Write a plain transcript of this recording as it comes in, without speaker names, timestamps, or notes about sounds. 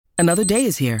Another day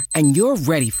is here, and you're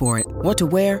ready for it. What to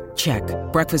wear? Check.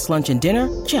 Breakfast, lunch, and dinner?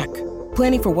 Check.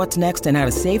 Planning for what's next and how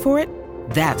to save for it?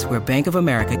 That's where Bank of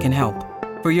America can help.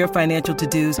 For your financial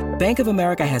to-dos, Bank of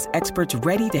America has experts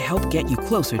ready to help get you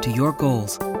closer to your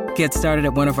goals. Get started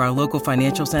at one of our local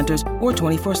financial centers or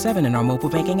 24/7 in our mobile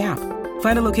banking app.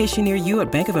 Find a location near you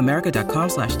at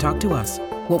bankofamerica.com/talktous.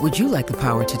 What would you like the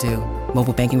power to do?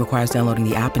 Mobile banking requires downloading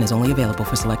the app and is only available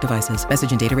for select devices.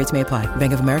 Message and data rates may apply.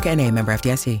 Bank of America N.A., member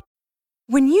FDIC.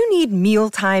 When you need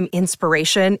mealtime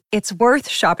inspiration, it's worth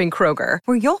shopping Kroger,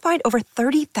 where you'll find over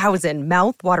 30,000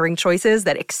 mouth-watering choices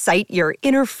that excite your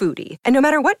inner foodie. And no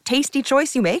matter what tasty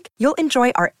choice you make, you'll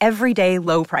enjoy our everyday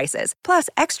low prices, plus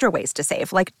extra ways to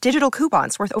save, like digital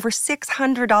coupons worth over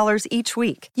 $600 each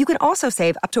week. You can also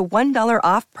save up to $1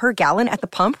 off per gallon at the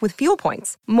pump with fuel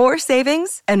points. More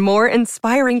savings and more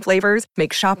inspiring flavors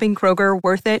make shopping Kroger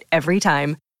worth it every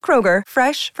time. Kroger,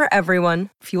 fresh for everyone.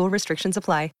 Fuel restrictions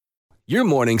apply. Your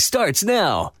morning starts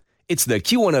now. It's the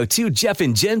Q102 Jeff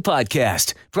and Jen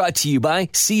podcast, brought to you by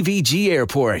CVG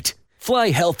Airport. Fly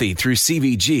healthy through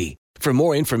CVG. For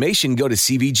more information, go to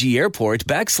CVG Airport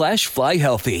 /fly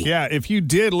healthy. Yeah, if you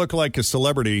did look like a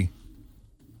celebrity,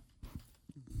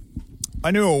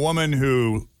 I knew a woman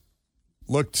who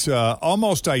looked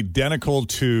almost identical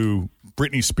to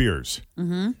Britney Spears.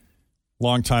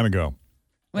 Long time ago.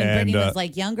 When Britney was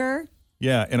like younger?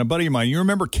 Yeah, and a buddy of mine, you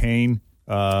remember Kane?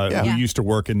 Who used to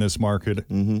work in this market.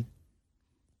 Mm-hmm.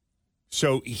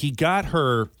 So he got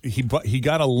her, he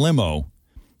got a limo,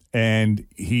 and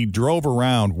he drove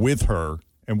around with her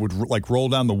and would like roll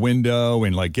down the window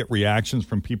and like get reactions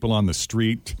from people on the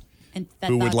street and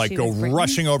who would like go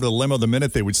rushing over the limo the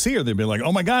minute they would see her. They'd be like,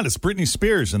 "Oh my God, it's Britney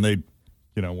Spears," and they'd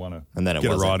want to get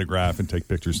her autograph and take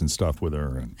pictures and stuff with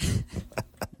her. And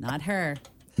not her.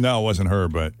 No, it wasn't her,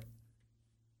 but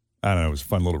I don't know. It was a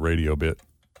fun little radio bit.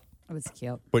 It was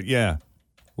cute. But yeah,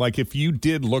 like if you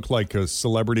did look like a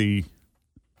celebrity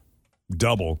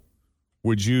double,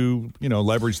 would you,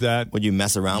 leverage that? Would you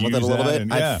mess around with it a little bit?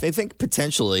 Yeah. I think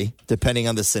potentially, depending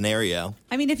on the scenario.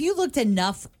 I mean, if you looked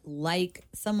enough like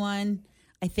someone,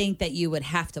 I think that you would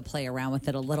have to play around with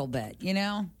it a little bit,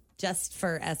 just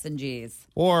for S&Gs.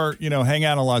 Or, hang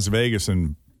out in Las Vegas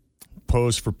and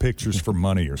pose for pictures for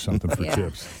money or something for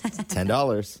tips.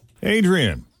 $10.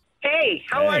 Adrian. Hey,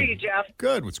 how are you, Jeff?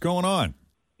 Good. What's going on?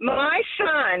 My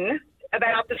son,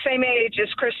 about the same age as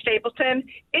Chris Stapleton,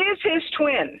 is his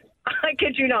twin. I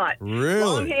kid you not. Really?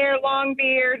 Long hair, long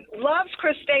beard, loves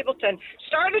Chris Stapleton.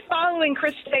 Started following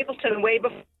Chris Stapleton way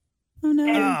before. Oh, no.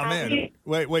 Man.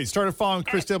 Wait. Started following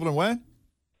Chris Stapleton when?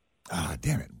 Ah,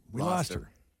 damn it. We lost her.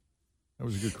 That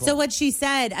was a good call. So what she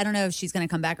said, I don't know if she's going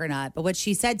to come back or not, but what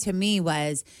she said to me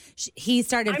was he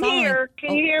started I'm following. here.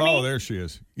 Can you hear me? Oh, there she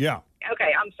is. Yeah.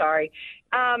 Okay, I'm sorry.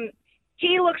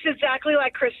 He looks exactly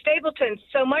like Chris Stapleton,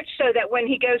 so much so that when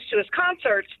he goes to his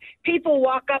concerts, people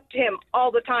walk up to him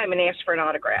all the time and ask for an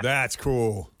autograph. That's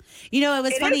cool. It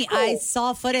was funny. Cool. I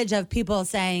saw footage of people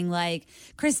saying, like,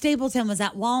 Chris Stapleton was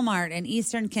at Walmart in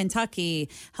Eastern Kentucky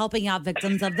helping out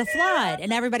victims of the flood.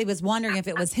 And everybody was wondering if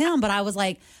it was him. But I was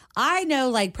like, I know,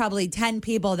 like, probably 10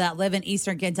 people that live in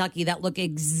Eastern Kentucky that look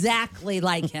exactly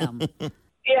like him.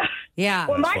 Yeah.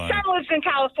 Well, my son lives in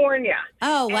California.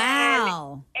 Oh,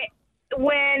 wow. And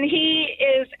when he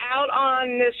is out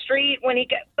on the street,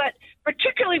 but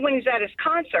particularly when he's at his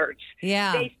concerts,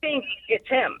 they think it's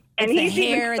him. And it's he's the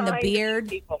hair even and the beard.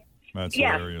 People. That's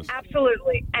yes, hilarious.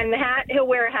 Absolutely. And the hat, he'll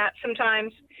wear a hat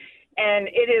sometimes, and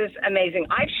it is amazing.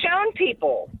 I've shown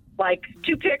people, like,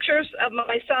 2 pictures of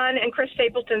my son and Chris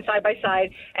Stapleton side by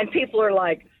side, and people are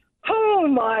like, oh,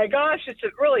 my gosh, it's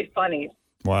really funny.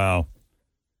 Wow.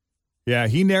 Yeah,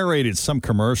 he narrated some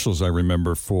commercials, I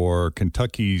remember, for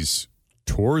Kentucky's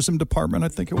tourism department, I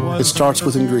think it was. It starts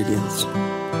with ingredients,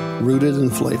 rooted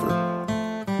in flavor,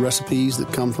 recipes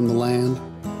that come from the land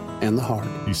and the heart.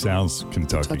 He sounds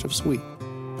Kentucky. A touch of sweet,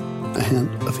 a hint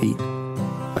of heat,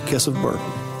 a kiss of bourbon,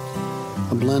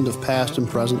 a blend of past and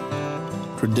present,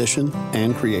 tradition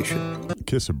and creation. A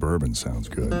kiss of bourbon sounds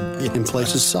good. In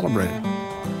places celebrated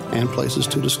and places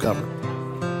to discover.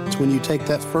 It's when you take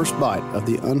that first bite of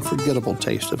the unforgettable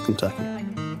taste of Kentucky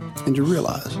and you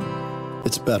realize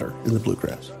it's better in the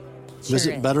bluegrass.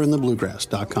 Visit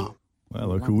betterinthebluegrass.com. Well,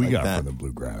 look who we got from the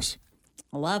bluegrass.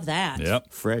 I love that.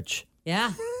 Yep. Fritch.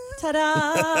 Yeah.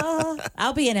 Ta-da.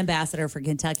 I'll be an ambassador for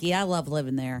Kentucky. I love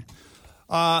living there.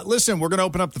 Listen, we're going to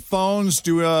open up the phones,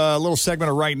 do a little segment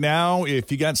of Right Now.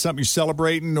 If you got something you're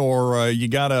celebrating or you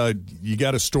got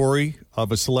a story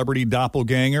of a celebrity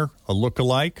doppelganger, a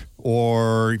look-alike,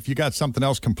 or if you got something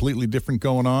else completely different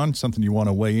going on, something you want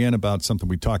to weigh in about, something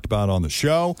we talked about on the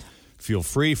show, Feel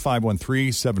free,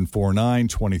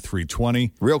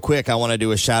 513-749-2320. Real quick, I want to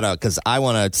do a shout out because I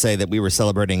want to say that we were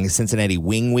celebrating Cincinnati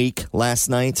Wing Week last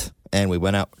night, and we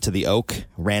went out to the Oak,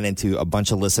 ran into a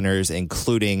bunch of listeners,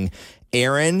 including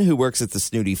Erin, who works at the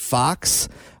Snooty Fox.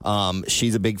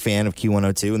 She's a big fan of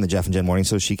Q102 and the Jeff and Jen Morning,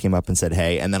 so she came up and said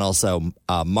hey. And then also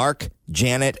Mark,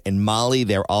 Janet, and Molly,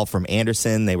 they're all from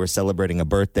Anderson. They were celebrating a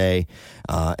birthday,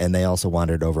 and they also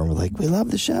wandered over and were like, we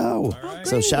love the show. Right.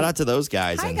 So shout out to those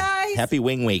guys. Hi, and guys. Happy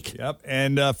Wing Week. Yep,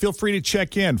 and feel free to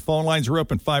check in. Phone lines are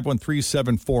open,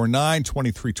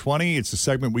 513-749-2320. It's a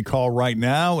segment we call Right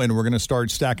Now, and we're going to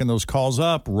start stacking those calls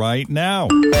up right now.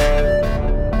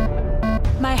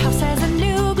 My house has a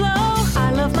new glow.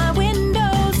 I love my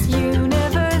windows.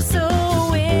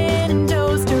 Universal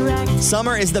Windows Direct.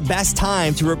 Summer is the best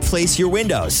time to replace your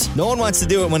windows. No one wants to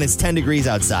do it when it's 10 degrees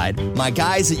outside. My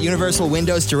guys at Universal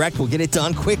Windows Direct will get it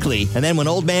done quickly. And then when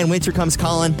old man winter comes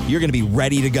calling, you're going to be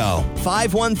ready to go.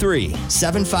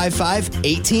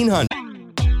 513-755-1800.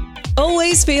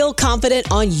 Always feel confident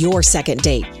on your second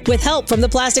date. With help from the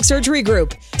Plastic Surgery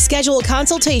Group. Schedule a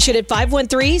consultation at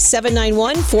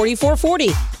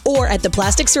 513-791-4440 or at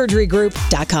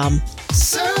theplasticsurgerygroup.com.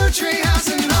 Surgery has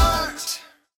an art.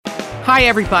 Hi,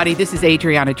 everybody. This is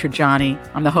Adriana Trajani.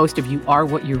 I'm the host of You Are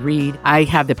What You Read. I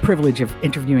have the privilege of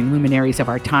interviewing luminaries of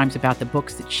our times about the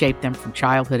books that shaped them from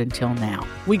childhood until now.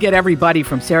 We get everybody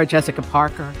from Sarah Jessica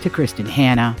Parker to Kristen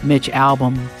Hanna, Mitch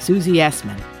Albom, Susie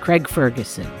Essman, Craig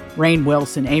Ferguson, Rainn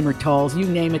Wilson, Amor Tolls, you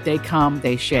name it, they come,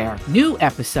 they share. New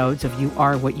episodes of You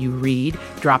Are What You Read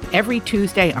drop every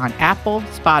Tuesday on Apple,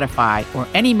 Spotify, or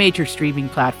any major streaming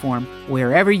platform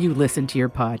wherever you listen to your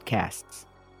podcasts.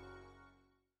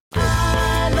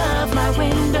 I love my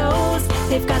windows.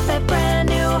 They've got that brand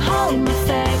new home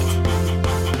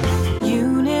effect.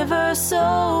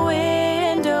 Universal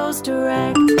Windows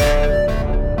Direct.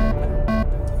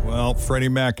 Well, Freddie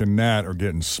Mac and Nat are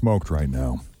getting smoked right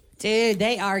now. Dude,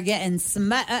 they are getting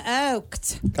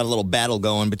smoked. Got a little battle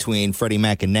going between Freddie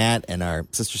Mac and Nat and our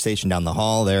sister station down the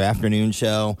hall, their afternoon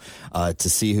show, to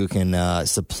see who can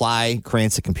supply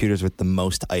Cranston Computers with the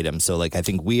most items. So, like, I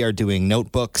think we are doing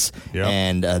notebooks,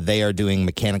 and they are doing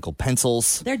mechanical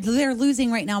pencils. They're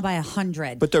losing right now by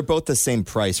 100. But they're both the same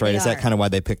price, right? Is that kind of why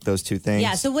they picked those two things?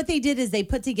 Yeah, so what they did is they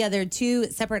put together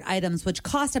two separate items, which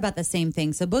cost about the same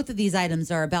thing. So both of these items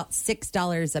are about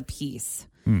 $6 a piece.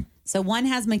 So one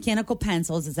has mechanical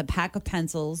pencils. It's a pack of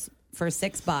pencils for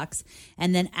 $6.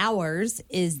 And then ours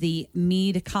is the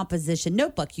Mead Composition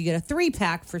Notebook. You get a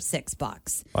 3-pack for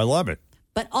 $6. I love it.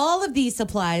 But all of these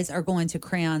supplies are going to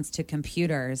Crayons to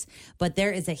Computers. But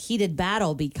there is a heated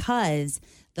battle because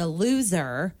the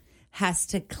loser has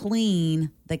to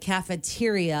clean the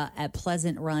cafeteria at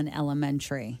Pleasant Run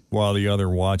Elementary. While the other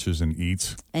watches and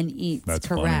eats. That's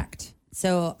correct. Funny.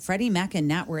 So Freddie Mac and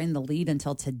Nat were in the lead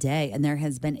until today, and there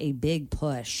has been a big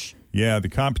push. Yeah, the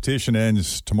competition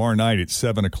ends tomorrow night at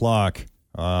 7 o'clock.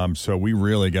 So we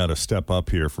really got to step up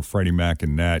here for Freddie Mac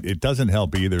and Nat. It doesn't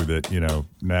help either that,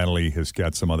 Natalie has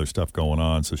got some other stuff going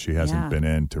on, so she hasn't been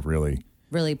in to really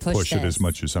push it as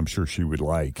much as I'm sure she would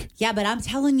like. Yeah, but I'm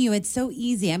telling you, it's so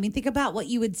easy. I mean, think about what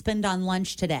you would spend on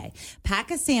lunch today.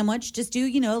 Pack a sandwich, just do,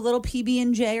 a little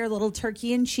PB&J or a little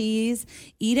turkey and cheese,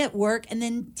 eat at work, and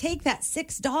then take that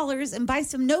 $6 and buy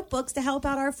some notebooks to help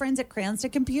out our friends at Crayons to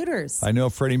Computers. I know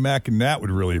Freddie Mac and Nat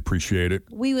would really appreciate it.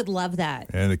 We would love that.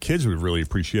 And the kids would really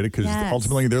appreciate it because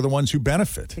ultimately they're the ones who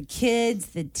benefit. The kids,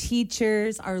 the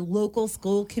teachers, our local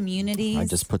school communities. I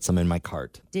just put some in my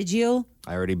cart. Did you?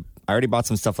 I already bought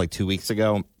some stuff like 2 weeks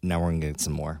ago. Now we're going to get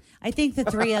some more. I think the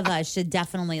three of us should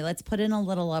definitely, let's put in a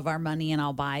little of our money and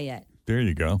I'll buy it. There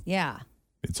you go. Yeah.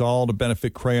 It's all to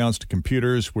benefit Crayons to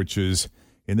Computers, which is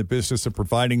in the business of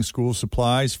providing school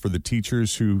supplies for the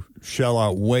teachers who shell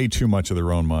out way too much of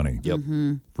their own money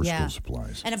for school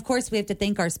supplies. And, of course, we have to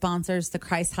thank our sponsors, the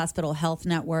Christ Hospital Health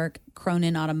Network,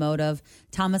 Cronin Automotive,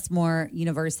 Thomas More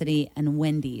University, and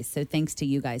Wendy's. So thanks to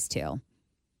you guys, too.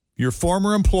 Your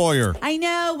former employer. I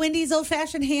know. Wendy's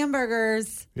old-fashioned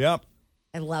hamburgers. Yep.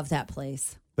 I love that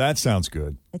place. That sounds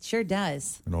good. It sure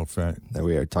does. An old-fashioned. There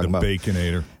we are talking about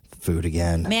Baconator. Food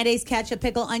again. Mayonnaise, ketchup,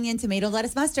 pickle, onion, tomato,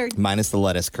 lettuce, mustard. Minus the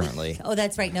lettuce currently. Oh,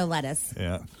 that's right. No lettuce.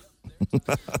 Yeah.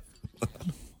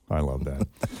 I love that.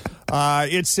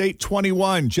 It's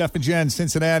 8:21. Jeff and Jen,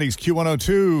 Cincinnati's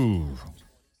Q102.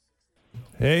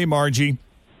 Hey, Margie.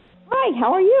 Hi,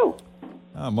 how are you?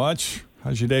 Not much.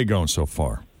 How's your day going so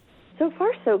far? So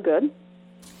far, so good.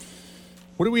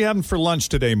 What are we having for lunch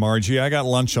today, Margie? I got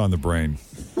lunch on the brain.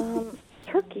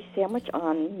 Turkey sandwich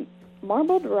on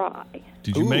marbled rye.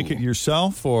 Did you make it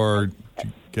yourself, or did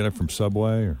you get it from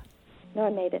Subway? Or? No, I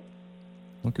made it.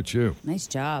 Look at you. Nice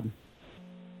job.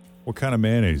 What kind of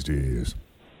mayonnaise do you use?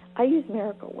 I use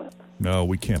Miracle Whip. No,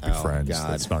 we can't be friends. God.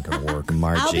 That's not going to work.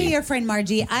 Margie. I'll be your friend,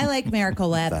 Margie. I like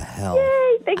Miracle Whip. The hell?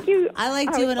 Yay, thank you. I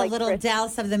like doing a little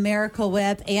douse of the Miracle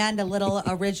Whip and a little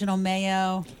original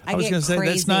mayo. I was going to say,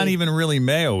 that's not even really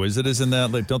mayo, is it? Isn't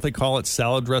that, like, don't they call it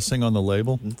salad dressing on the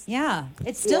label? Yeah,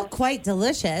 it's still quite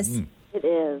delicious. It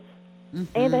is.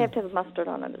 And I have to have mustard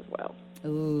on it as well. A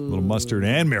little mustard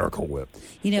and Miracle Whip.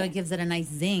 You know, it gives it a nice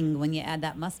zing when you add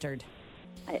that mustard.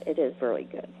 It is really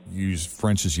good. You use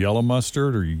French's yellow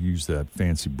mustard or you use that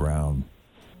fancy brown?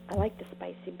 I like the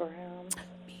spicy brown.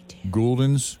 Me too.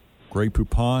 Gouldens, Grey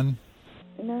Poupon?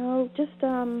 No, just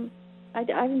I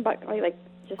haven't bought like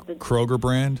just the Kroger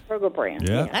brand? Kroger brand.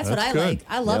 Yeah, That's what I good. like.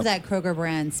 I love that Kroger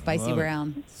brand spicy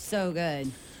brown. So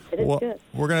good. It is good.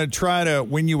 We're going to try to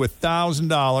win you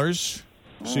 $1,000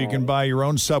 so you can buy your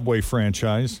own Subway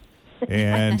franchise.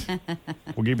 And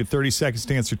we'll give you 30 seconds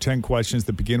to answer 10 questions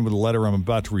that begin with a letter I'm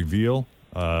about to reveal.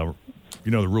 You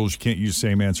know the rules. You can't use the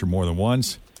same answer more than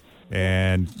once.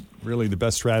 And really the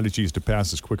best strategy is to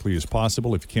pass as quickly as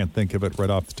possible. If you can't think of it right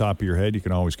off the top of your head, you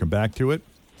can always come back to it.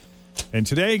 And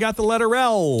today you got the letter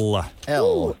L.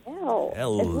 L. L.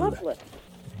 L. It's Loveland.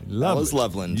 Loveland. L is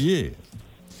Loveland. Yeah.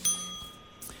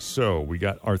 So we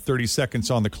got our 30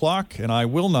 seconds on the clock, and I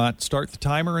will not start the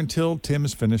timer until Tim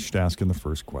is finished asking the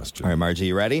first question. All right, Margie,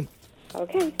 you ready?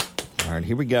 Okay. All right,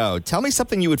 here we go. Tell me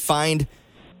something you would find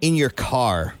in your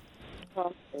car.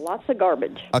 Lots of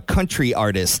garbage. A country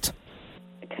artist.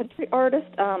 A country artist,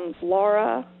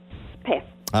 Laura. Pass.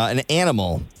 An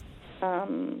animal.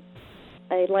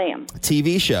 A lamb. A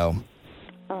TV show.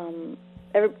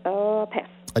 Pass.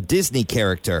 A Disney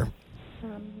character.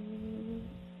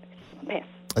 Pass.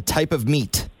 A type of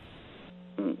meat.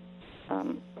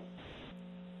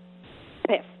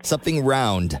 Pass. Something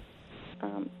round.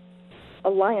 A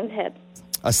lion's head.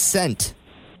 A scent.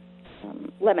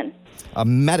 Lemon. A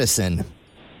medicine.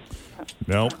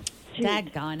 Nope.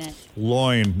 Daggone it.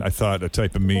 Loin, I thought, a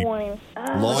type of meat. Loin.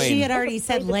 Loin. She had already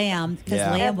said lamb because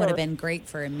Yeah. lamb would have been great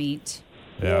for a meat.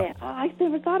 Yeah. Oh, I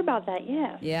never thought about that.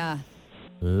 Yeah. Yeah.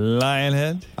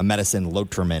 Lionhead? A medicine,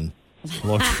 Lotrimin.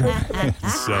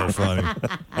 So funny.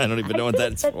 I don't even know what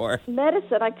that's for.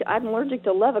 Medicine. I'm allergic to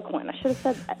Levaquin. I should have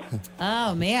said that.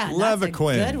 Oh, man.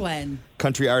 Levaquin. That's a good one.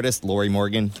 Country artist, Lori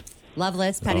Morgan.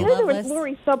 Loveless, Patty I knew there was Loveless.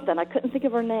 Lori something. I couldn't think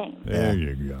of her name. There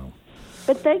you go.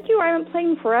 But thank you. I haven't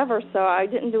played forever, so I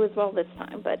didn't do as well this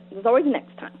time. But there's always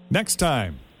next time. Next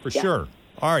time, for Yeah. sure.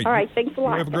 All right. All right. Thanks a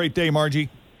lot. You have a great day, Margie.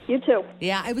 You too.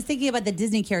 Yeah, I was thinking about the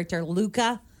Disney character,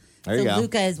 Luca. There you go.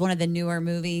 Luca is one of the newer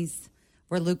movies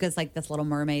where Luca's like this little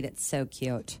mermaid. It's so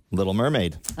cute. Little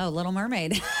Mermaid. Oh, Little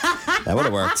Mermaid. That would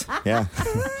have worked. Yeah.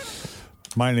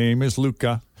 My name is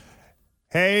Luca.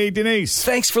 Hey, Denise.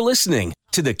 Thanks for listening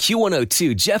to the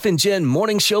Q102 Jeff and Jen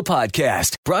Morning Show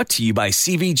podcast, brought to you by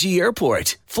CVG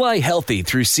Airport. Fly healthy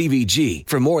through CVG.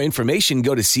 For more information,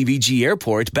 go to CVG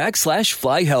Airport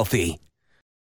 /fly healthy.